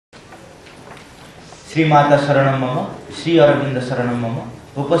श्री माता शरणम मम श्री अरविंद शरणम मम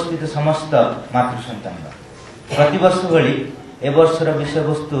उपस्थित समस्त मातृ संतान प्रतिवर्ष भली ए वर्षर विषय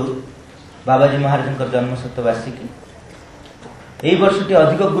वस्तु बाबाजी महाराज जन्म शतवार्षिकी। यही वर्षटी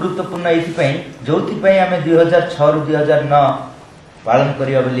अधिक गुरुत्वपूर्ण ये जो आम 2006 रु 2009 पालन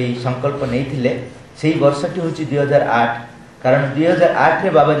करवा बोली संकल्प नहीं से वर्षटी हूँ 2008 कारण 2008 रे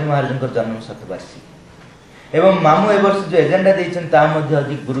बाबाजी महाराज जन्म शतवार्षिकी एवं मामू ए वर्ष जो एजेंडा देते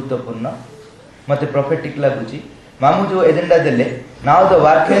अधिक गुरुत्वपूर्ण मते प्रोफेटिक लगुच। मामू जो एजेंडा देले now the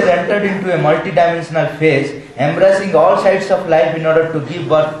work has entered into a multi dimensional phase embracing all sides of life in order to give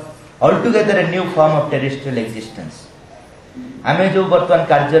birth altogether a new form of terrestrial existence. आमे जो वर्तमान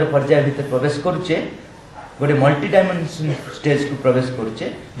कार्य पर्याय भीतर प्रवेश करुचे गोटे मल्टी डायमेंशन स्टेज को प्रवेश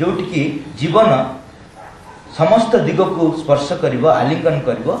करुचे जोटी की जीवन समस्त दिग को स्पर्श करिवो आलिंगन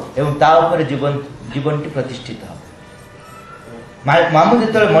करिवो एवं ता ऊपर जीवन प्रतिष्ठित हो। मामू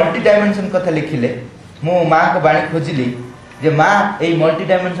जो मल्टी डायमेंशन कथा लिखिले मु माँ को बाणी खोजिली जे माँ यही मल्टी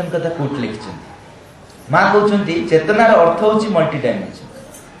डायमेंशन कथा कोट लिखिं। माँ कहते चेतनार अर्थ हूँ multi dimension.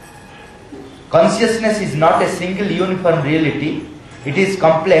 Consciousness is not a single uniform reality, it is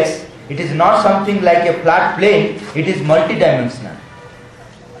complex, it is not something like a flat plane, it is multi dimensional.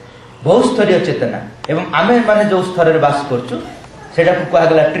 बहुस्तरीय चेतना एवं आमे माने जो स्तर में बास करछु सेटा को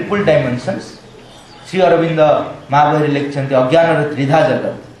कहगला ट्रिपल डायमेंशंस। श्री अरविंद महाबीर लिखते अज्ञान त्रिधा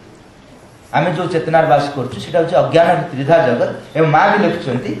जगत। आमे जो चेतनार बास करछु सेटा होछि अज्ञान त्रिधा जगत एवं माँ भी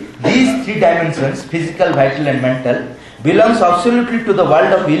लिखते these three dimensions physical vital and mental belongs absolutely to the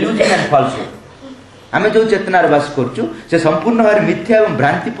world of illusion and falsehood. आमे जो चेतनार बास करछु से संपूर्ण भाव मिथ्या एवं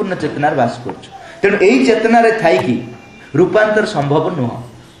भ्रांतिपूर्ण चेतनार बास करछु। तेणु यही चेतनार थाई कि रूपांतर संभव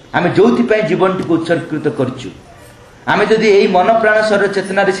नुह। आमे जोथि जीवन टी उत्सर्गीकृत करछु आमे जदि यही मन प्राण शरीर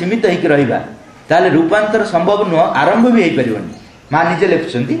चेतनार सीमित होकर रहिबा ताले रूपांतर संभव नुह, आरंभ भी हो पारिबनी। माँ निजे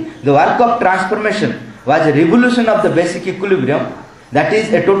लिखुछंती the work of transformation was a revolution of the basic equilibrium that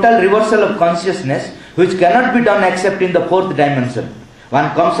is a total reversal of consciousness which cannot be done accept in the fourth dimension. One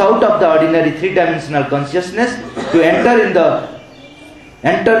comes out of the ordinary three dimensional consciousness to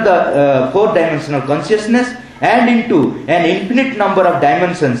enter the fourth dimensional consciousness and into an infinite number of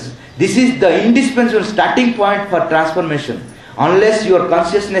dimensions. This is the indispensable starting point for transformation. Unless your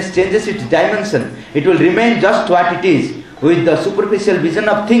consciousness changes its dimension, it will remain just what it is with the superficial vision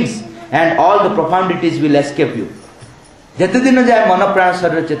of things and all the profundities will escape you. जते दिन जाए मन प्राण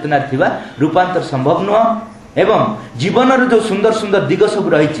शरीर चेतना थिबा रूपांतर संभव नुह एवं जीवन जो सुंदर सुंदर दिग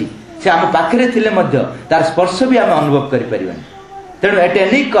सब रही से आम पाखे थिले मध्य तार स्पर्श भी आम अनुभव करि परिबनी। तेणु एट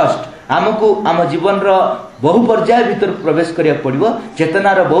एनी कस्ट आमको आम जीवन बहु पर्याय भीतर प्रवेश करिया पड़िबो,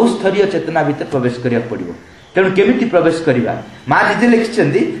 चेतनार बहुस्तरीय चेतना भीतर प्रवेश करिया पड़िबो। तेणु केमिति प्रवेश करिबा माँ निजे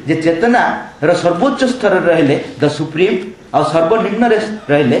लिखिछन्ती जे चेतना र सर्वोच्च स्तर रहले द सुप्रीम और सर्वनिम्न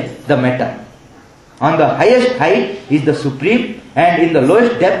रहले the matter. On the highest height is the supreme and in the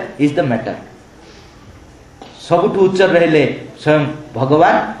lowest depth is the matter. सबुठु उच्च रहले स्वयं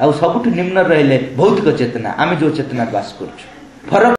भगवान और सबुठु निम्न रहले भौतिक चेतना। आमे जो चेतना बास करछु फरक